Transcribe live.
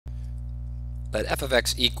let f of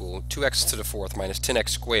x equal 2x to the fourth minus 10x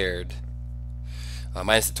squared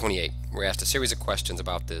minus the 28. We're asked a series of questions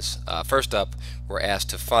about this. First up, we're asked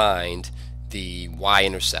to find the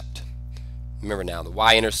y-intercept. Remember now, the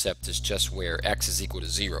y-intercept is just where x is equal to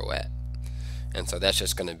 0 at. And so that's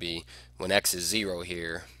just going to be when x is 0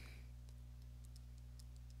 here,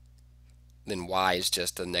 then y is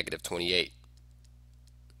just a negative 28.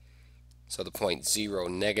 So the point 0,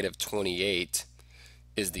 negative 28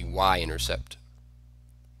 is the y-intercept.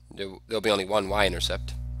 There'll be only one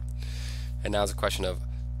y-intercept. And now it's a question of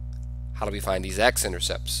how do we find these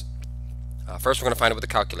x-intercepts? First we're going to find it with a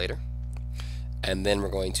calculator, and then we're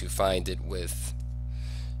going to find it with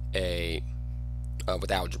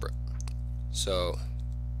algebra. So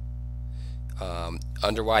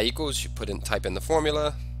under y equals, you type in the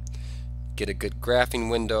formula, get a good graphing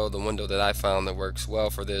window. The window that I found that works well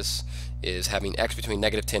for this is having x between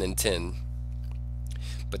negative 10 and 10,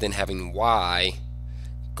 but then having y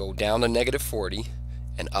go down to negative 40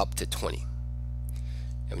 and up to 20.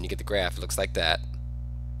 And when you get the graph, it looks like that.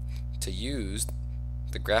 To use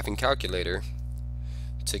the graphing calculator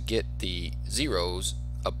to get the zeros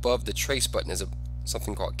above the trace button is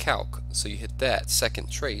something called calc. So you hit that second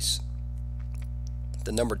trace.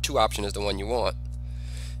 The number 2 option is the one you want.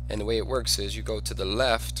 And the way it works is you go to the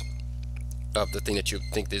left of the thing that you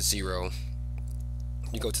think is 0.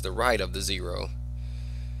 You go to the right of the 0.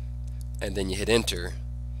 And then you hit enter.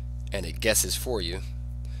 And it guesses for you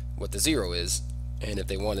what the 0 is. And if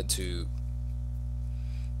they wanted to,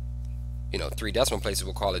 3 decimal places,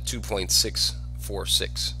 we'll call it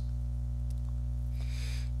 2.646.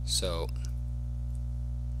 So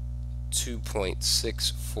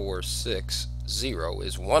 2.6460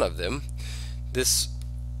 is one of them. This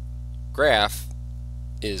graph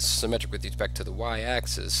is symmetric with respect to the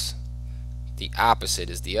y-axis. The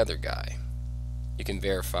opposite is the other guy. You can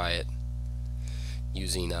verify it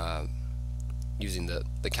using the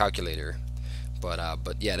calculator.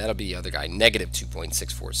 But yeah, that'll be the other guy, negative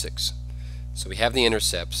 2.646. So we have the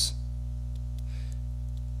intercepts.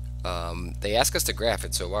 They ask us to graph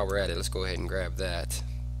it, so while we're at it, let's go ahead and grab that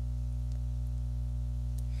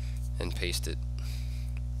and paste it.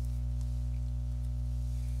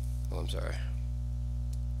 Oh, I'm sorry.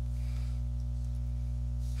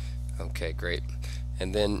 Okay, great.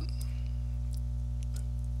 And then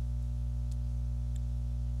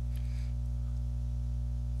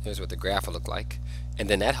here's what the graph will look like. And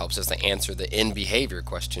then that helps us to answer the end behavior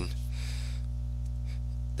question.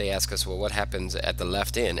 They ask us, well, what happens at the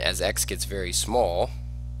left end as x gets very small?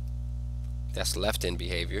 That's left end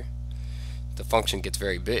behavior. The function gets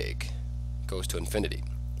very big, goes to infinity.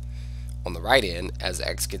 On the right end, as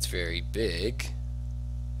x gets very big,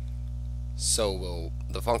 so will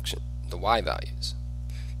the function, the y values.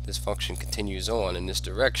 This function continues on in this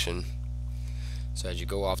direction. So as you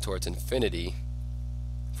go off towards infinity,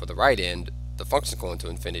 for the right end, the function is going to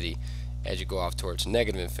infinity. As you go off towards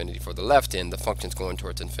negative infinity for the left end, the function is going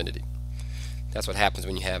towards infinity. That's what happens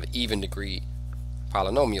when you have even degree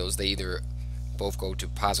polynomials. They either both go to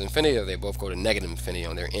positive infinity or they both go to negative infinity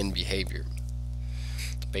on their end behavior.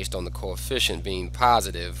 Based on the coefficient being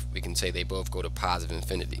positive, we can say they both go to positive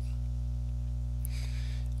infinity.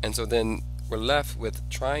 And so then we're left with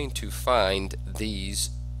trying to find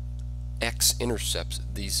these x-intercepts,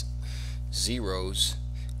 these zeros,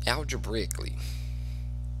 algebraically.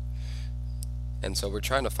 And so we're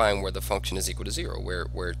trying to find where the function is equal to 0,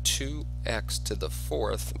 where 2x to the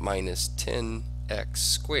fourth minus 10x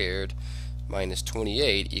squared minus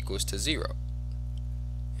 28 equals to 0.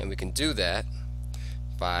 And we can do that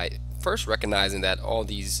by first recognizing that all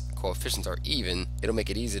these coefficients are even. It'll make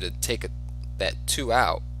it easy to take that 2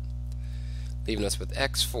 out, leaving us with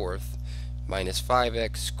x fourth minus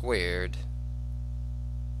 5x squared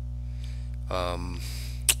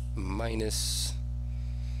minus,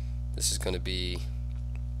 this is going to be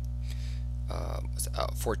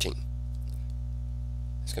 14.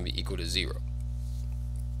 It's going to be equal to 0.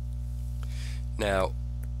 Now,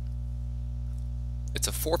 it's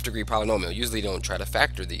a 4th degree polynomial. Usually you don't try to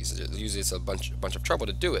factor these. Usually it's a bunch of trouble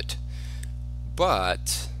to do it.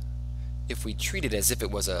 But if we treat it as if it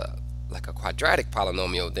was like a quadratic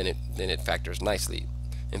polynomial, then it factors nicely.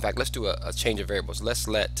 In fact, let's do a change of variables. Let's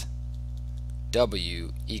let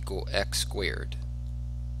w equal x squared.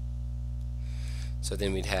 So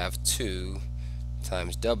then we'd have 2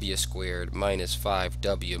 times w squared minus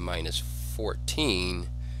 5w minus 14,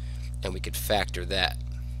 and we could factor that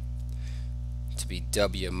to be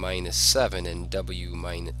w minus 7 and w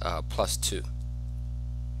plus 2.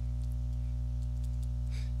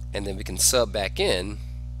 And then we can sub back in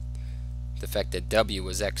the fact that w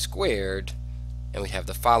was x squared, and we have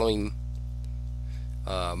the following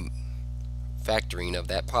factoring of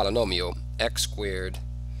that polynomial, x squared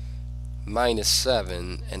minus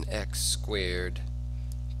 7 and x squared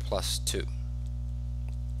plus 2.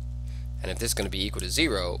 And if this is going to be equal to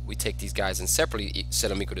 0, we take these guys and separately set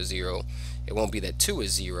them equal to 0. It won't be that 2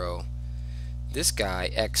 is 0. This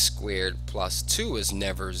guy, x squared plus 2, is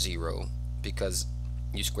never 0, because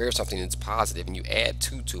you square something that's positive and you add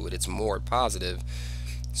 2 to it, it's more positive.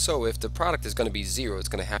 So if the product is going to be 0, it's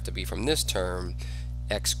going to have to be from this term,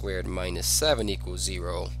 x squared minus 7 equals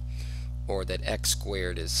 0, or that x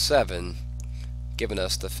squared is 7, giving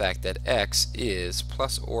us the fact that x is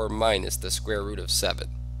plus or minus the square root of 7.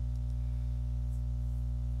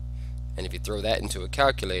 And if you throw that into a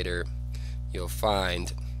calculator, you'll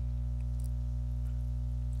find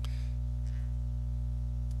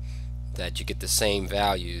that you get the same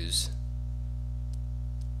values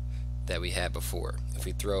that we had before. If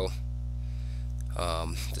we throw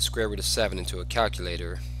the square root of 7 into a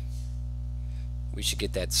calculator, we should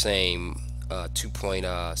get that same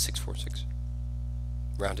 2.646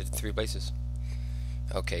 rounded to 3 places.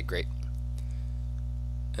 Okay, great.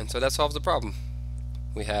 And so that solves the problem.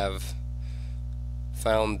 We have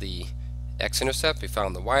found the x-intercept, we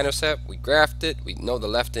found the y-intercept, we graphed it, we know the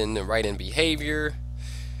left end and right end behavior,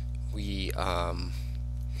 we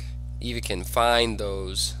even can find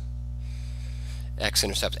those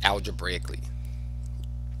x-intercepts algebraically.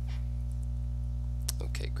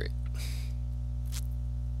 Okay, great.